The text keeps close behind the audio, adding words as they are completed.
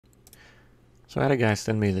So I had a guy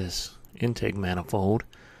send me this intake manifold.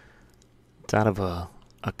 It's out of a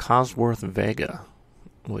Cosworth Vega,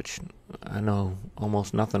 which I know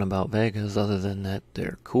almost nothing about Vegas other than that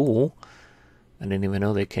they're cool. I didn't even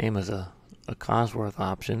know they came as a Cosworth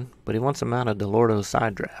option, but he wants to mount a DeLorto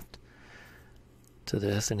side draft to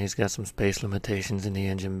this, and he's got some space limitations in the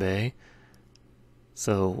engine bay.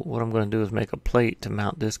 So what I'm going to do is make a plate to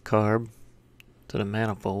mount this carb to the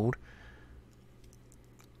manifold.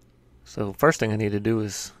 So first thing I need to do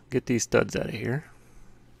is get these studs out of here.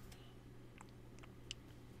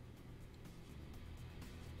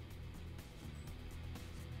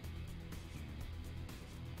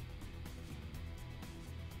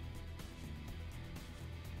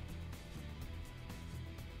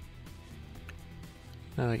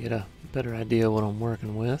 Now I get a better idea what I'm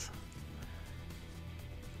working with.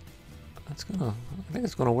 I think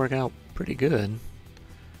it's gonna work out pretty good.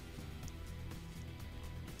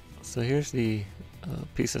 So here's the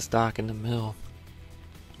piece of stock in the mill.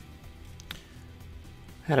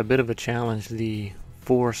 Had a bit of a challenge. The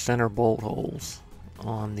 4 center bolt holes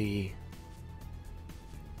on the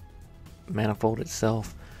manifold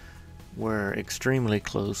itself were extremely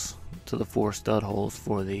close to the 4 stud holes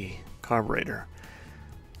for the carburetor.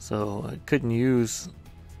 So I couldn't use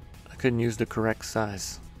the correct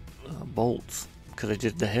size bolts because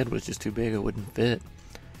the head was just too big. It wouldn't fit.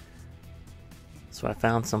 So I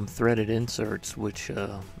found some threaded inserts, which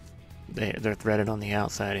they're threaded on the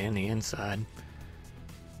outside and the inside,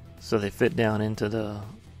 so they fit down into the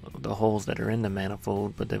holes that are in the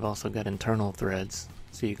manifold. But they've also got internal threads,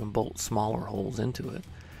 so you can bolt smaller holes into it.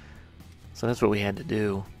 So that's what we had to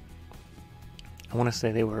do. I want to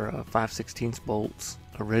say they were 5/16 bolts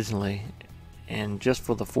originally, and just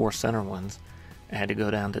for the 4 center ones I had to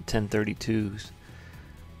go down to 1032s,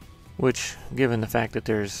 which, given the fact that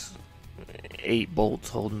there's 8 bolts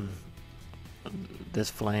holding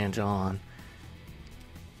this flange on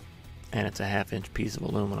and it's a 1/2 inch piece of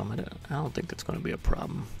aluminum, I don't think that's going to be a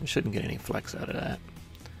problem. You shouldn't get any flex out of that.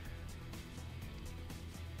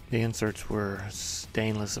 The inserts were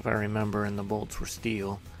stainless, if I remember, and the bolts were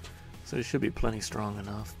steel, so it should be plenty strong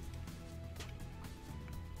enough.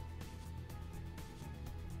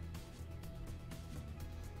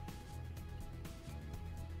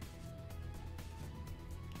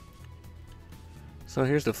 So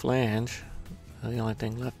here's the flange. The only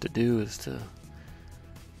thing left to do is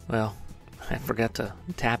well, I forgot to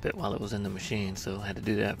tap it while it was in the machine, so I had to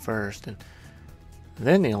do that first. And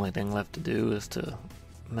then the only thing left to do is to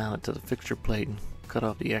mount it to the fixture plate and cut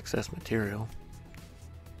off the excess material.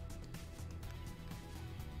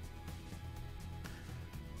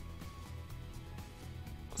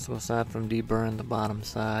 So aside from deburring the bottom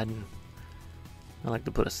side, and I like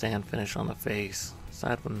to put a sand finish on the face.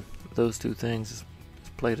 Aside from those 2 things, this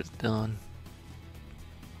plate is done.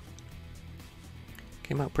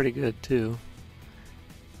 Came out pretty good too.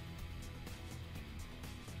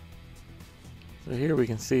 So here we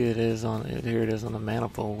can see here it is on the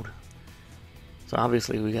manifold. So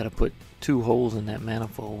obviously we got to put 2 holes in that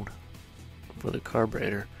manifold for the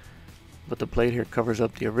carburetor, but the plate here covers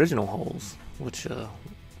up the original holes, which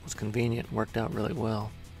was convenient and worked out really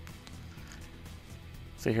well.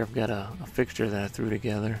 So here I've got a fixture that I threw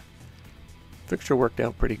together. Fixture worked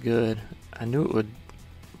out pretty good. I knew it would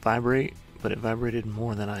vibrate, but it vibrated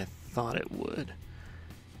more than I thought it would.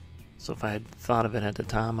 So if I had thought of it at the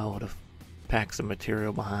time, I would have packed some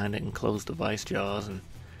material behind it and closed the vice jaws, and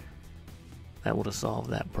that would have solved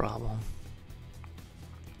that problem.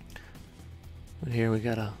 But here we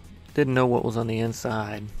didn't know what was on the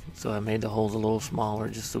inside, so I made the holes a little smaller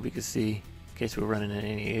just so we could see in case we were running into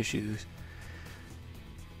any issues.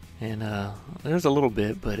 And there's a little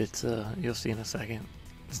bit, but it's you'll see in a second,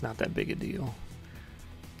 it's not that big a deal.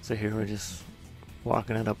 So here we're just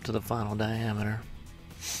walking it up to the final diameter.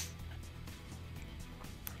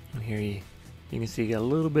 And here you can see you got a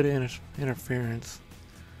little bit of interference,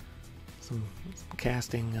 some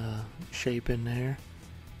casting shape in there.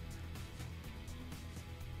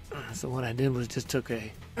 So what I did was just took an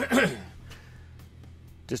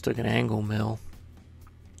angle mill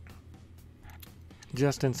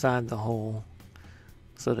just inside the hole,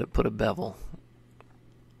 so that it put a bevel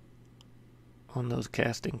on those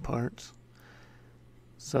casting parts.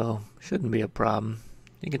 So shouldn't be a problem.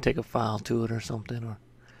 You can take a file to it or something, or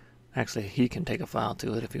actually he can take a file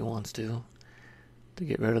to it if he wants to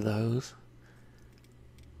get rid of those.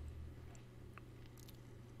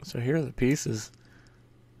 So here are the pieces.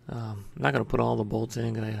 I'm not going to put all the bolts in.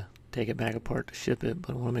 I'm going to take it back apart to ship it,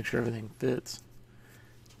 but I want to make sure everything fits.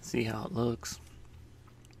 See how it looks.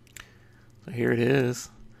 So here it is.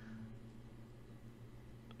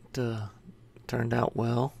 To turned out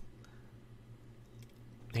well.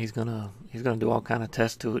 He's gonna do all kind of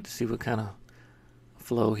tests to it to see what kind of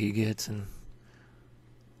flow he gets and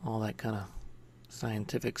all that kind of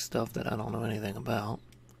scientific stuff that I don't know anything about.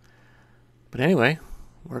 But anyway,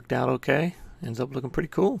 worked out okay. Ends up looking pretty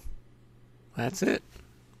cool. That's it.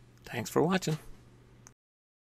 Thanks for watching.